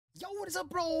What is up,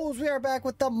 bros? We are back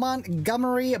with the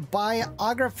Montgomery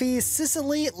Biography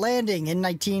Sicily landing. In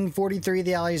 1943,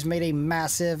 the Allies made a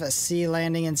massive sea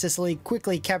landing in Sicily,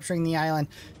 quickly capturing the island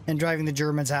and driving the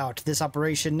Germans out. This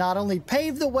operation not only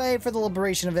paved the way for the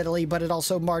liberation of Italy, but it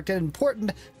also marked an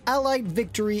important Allied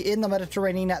victory in the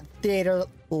Mediterranean theater.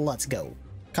 Let's go.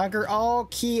 Conquer all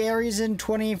key areas in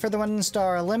 20 for the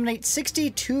 1-star. Eliminate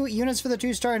 62 units for the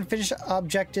 2-star and finish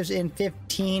objectives in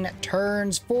 15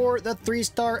 turns for the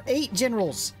 3-star. 8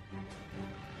 generals.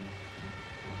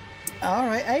 All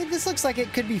right, hey, this looks like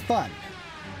it could be fun.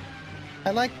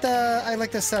 I like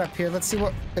the setup here. Let's see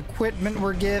what equipment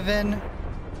we're given.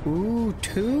 Ooh,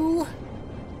 two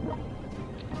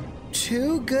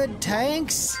good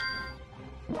tanks.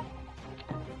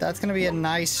 That's gonna be a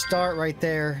nice start right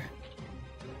there.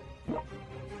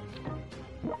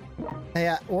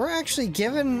 Yeah, we're actually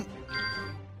given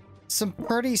some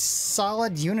pretty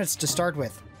solid units to start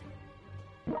with.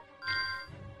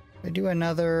 I do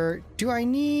another... Do I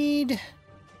need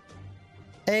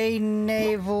a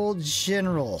naval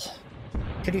general?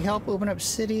 Could he help open up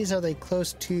cities? Are they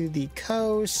close to the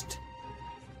coast?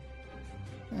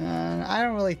 I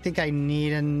don't really think I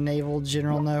need a naval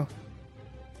general, no.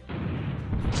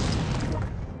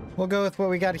 We'll go with what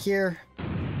we got here.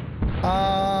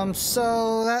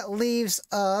 So that leaves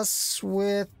us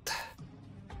with...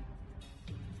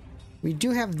 We do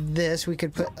have this. We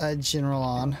could put a general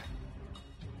on.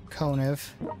 Konev.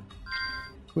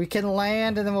 We can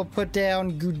land and then we'll put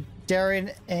down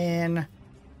Guderian and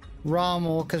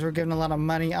Rommel because we're giving a lot of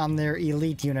money on their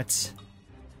elite units.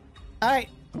 Alright,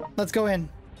 let's go in.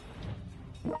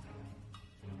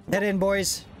 Head in,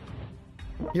 boys.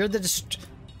 You're the...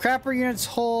 Crapper units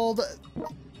hold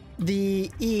the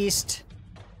east.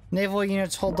 Naval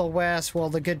units hold the west while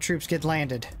the good troops get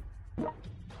landed.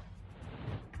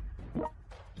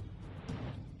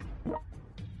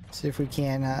 See if we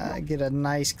can get a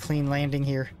nice clean landing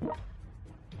here.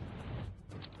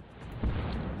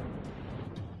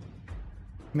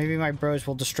 Maybe my bros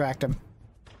will distract them.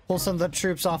 Pull some of the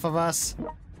troops off of us.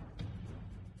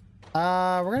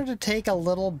 We're going to take a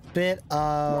little bit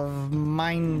of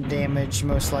mine damage,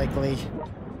 most likely.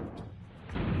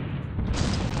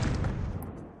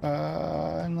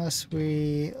 Unless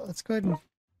we... Let's go ahead and...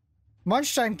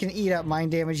 Munchstein can eat up mine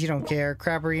damage, you don't care.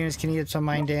 Crapper units can eat up some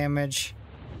mine damage.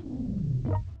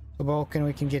 The Vulcan,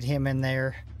 we can get him in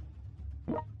there.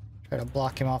 Try to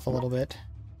block him off a little bit.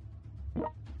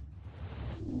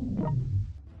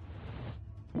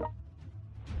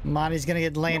 Monty's gonna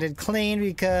get landed clean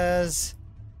because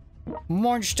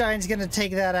Mornstein's gonna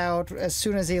take that out as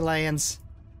soon as he lands.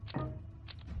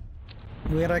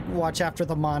 We gotta watch after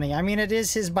the Monty. I mean, it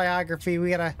is his biography.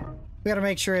 We gotta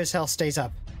make sure his health stays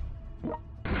up.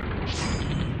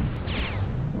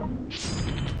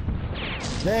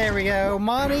 There we go.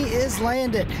 Monty is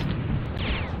landed.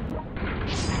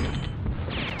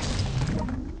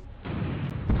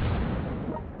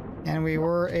 And we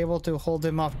were able to hold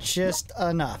him off just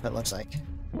enough, it looks like.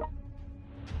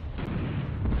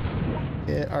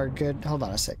 Get our good... Hold on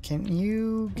a sec. Can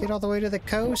you get all the way to the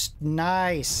coast?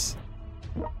 Nice.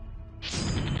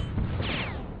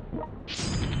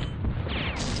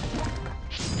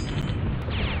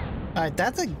 Alright,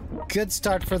 that's a good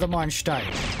start for the Monstein.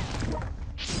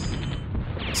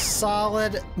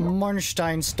 Solid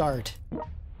Monstein start.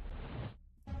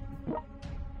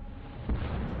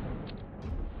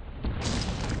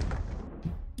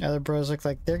 Other bros look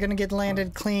like they're gonna get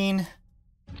landed clean.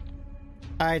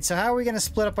 Alright, so how are we gonna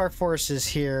split up our forces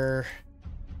here?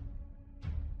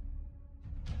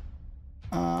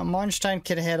 Monstein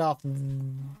can head off.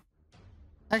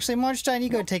 Actually, Monstein, you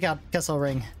go take out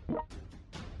Kesselring.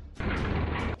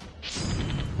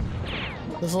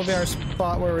 This will be our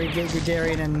spot where we get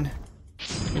Guderian and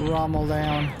Rommel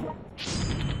down.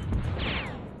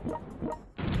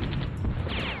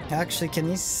 Actually, can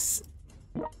these...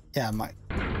 Yeah,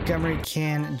 Montgomery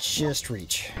can just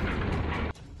reach.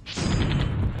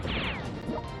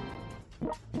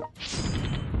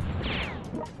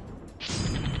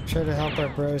 Try to help our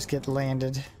bros get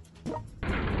landed.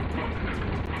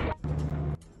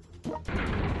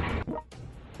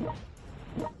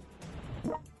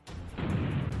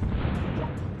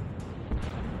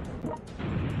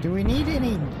 Do we need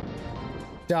any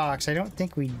docks? I don't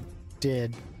think we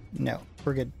did. No,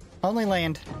 we're good. Only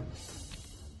land.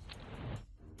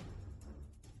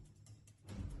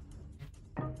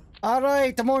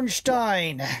 Alright, the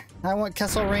Monstein. I want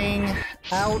Kesselring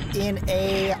out in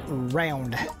a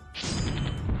round.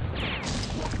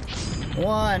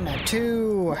 1,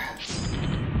 2,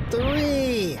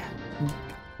 3.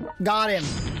 Got him.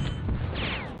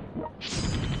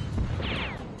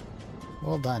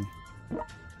 Well done.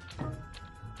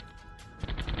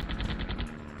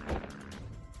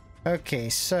 Okay,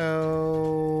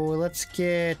 so let's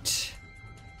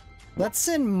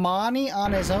send Monty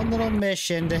on his own little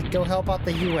mission to go help out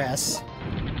the US.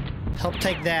 Help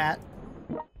take that.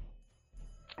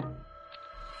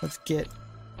 Let's get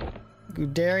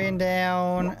Guderian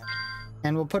down,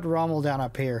 and we'll put Rommel down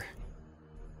up here.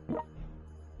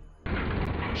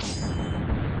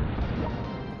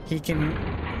 He can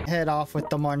head off with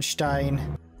the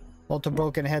Manstein, while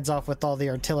Tobruk heads off with all the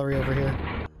artillery over here.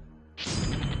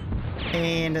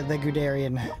 And the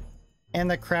Guderian. And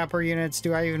the Crapper units.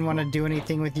 Do I even want to do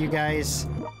anything with you guys?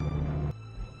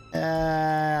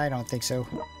 I don't think so.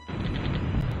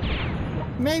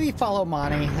 Maybe follow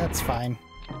Monty. That's fine.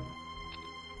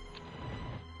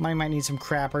 Monty might need some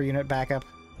Crapper unit backup.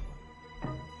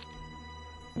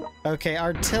 Okay,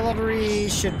 artillery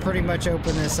should pretty much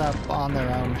open this up on their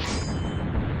own.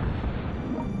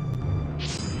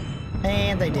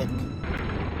 And they did.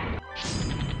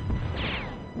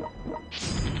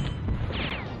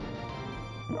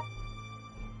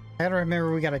 I gotta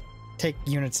remember we gotta take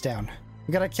units down.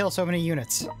 We gotta kill so many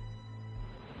units.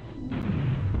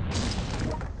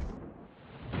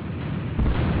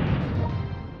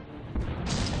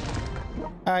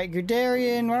 Alright,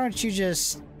 Guderian, why don't you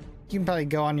just... You can probably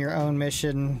go on your own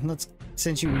mission. Let's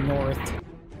send you north.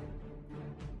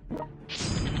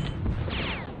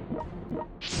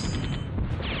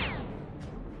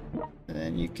 And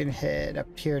then you can head up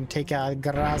here and take out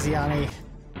Graziani.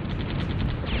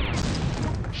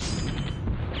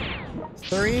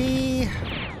 3,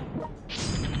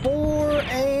 4,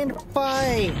 and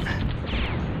 5.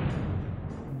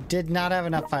 Did not have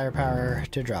enough firepower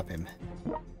to drop him.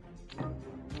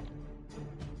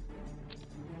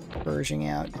 Purging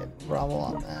out, get Rommel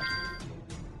on that.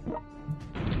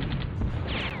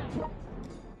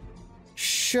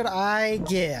 Should I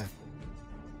give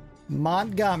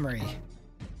Montgomery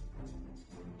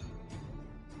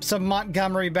some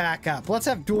Montgomery backup? Let's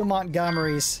have dual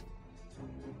Montgomerys.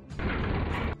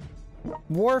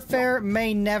 Warfare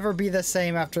may never be the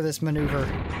same after this maneuver.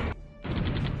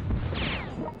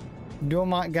 Dual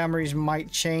Montgomerys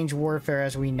might change warfare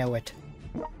as we know it.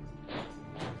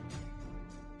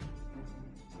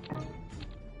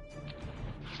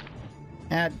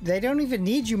 They don't even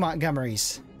need you,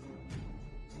 Montgomerys.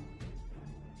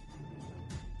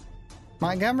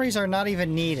 Montgomerys are not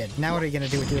even needed. Now what are you going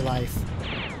to do with your life?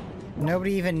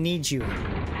 Nobody even needs you.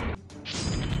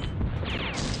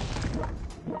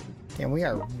 And we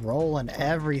are rolling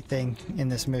everything in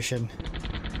this mission.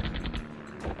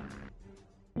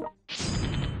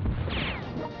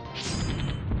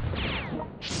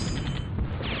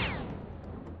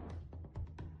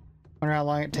 Wonder how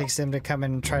long it takes them to come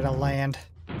in and try to land.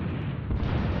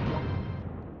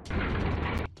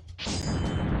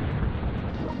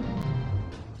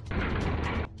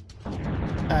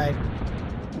 Alright.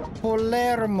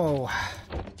 Palermo.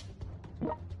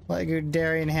 Let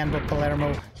Guderian handle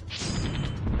Palermo.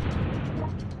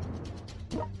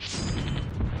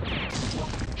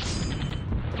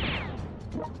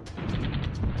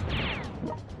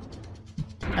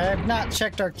 I have not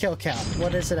checked our kill count.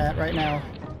 What is it at right now?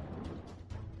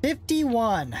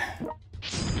 51.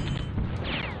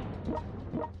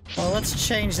 Well, let's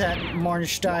change that,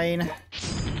 Marnstein.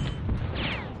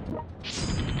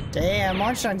 Damn,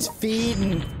 Marnstein's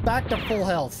feeding back to full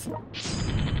health.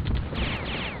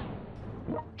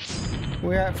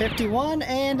 We're at 51,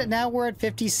 and now we're at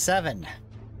 57.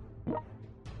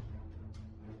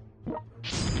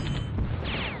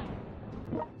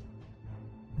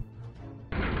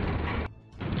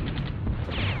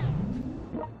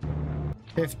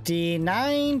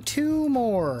 $59, 2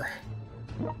 more.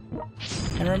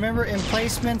 And remember,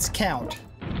 emplacements count.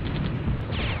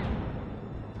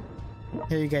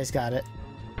 Here, you guys got it.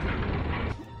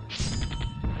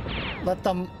 Let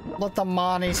the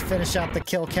Monties finish out the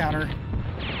kill counter.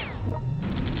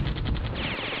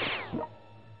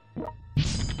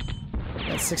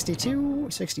 That's 62,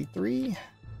 63.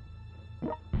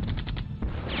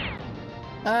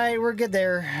 Alright, we're good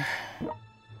there.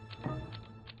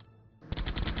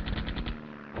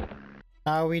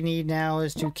 All we need now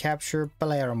is to capture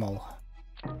Palermo.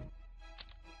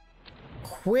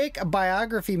 Quick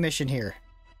biography mission here.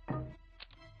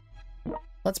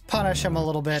 Let's punish him a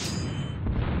little bit.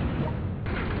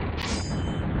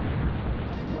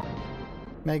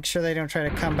 Make sure they don't try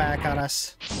to come back on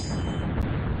us.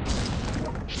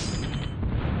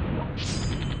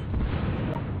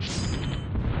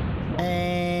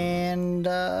 And,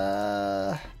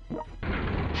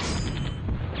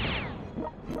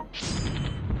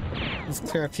 let's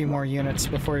clear a few more units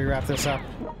before we wrap this up.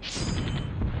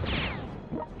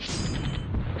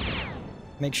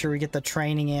 Make sure we get the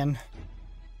training in.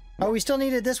 Oh, we still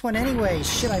needed this one anyway.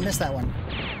 Shit, I missed that one.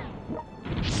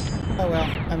 Oh well,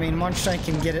 I mean, Monstein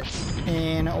can get it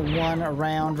in one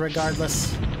round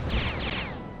regardless.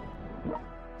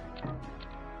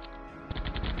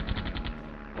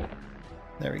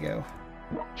 There we go.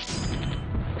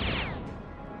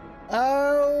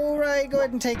 Alright, go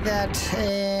ahead and take that.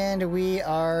 And we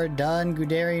are done.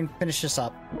 Guderian, finish this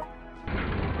up.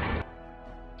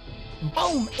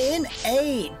 Boom! In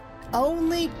 8!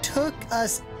 Only took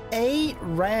us 8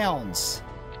 rounds.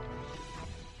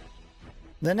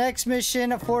 The next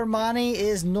mission for Monty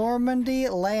is Normandy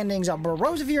landings.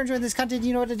 Bros, if you're enjoying this content,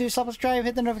 you know what to do. Subscribe,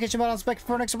 hit the notification button, spec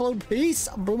for next upload. Peace!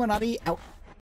 Bruchminati out.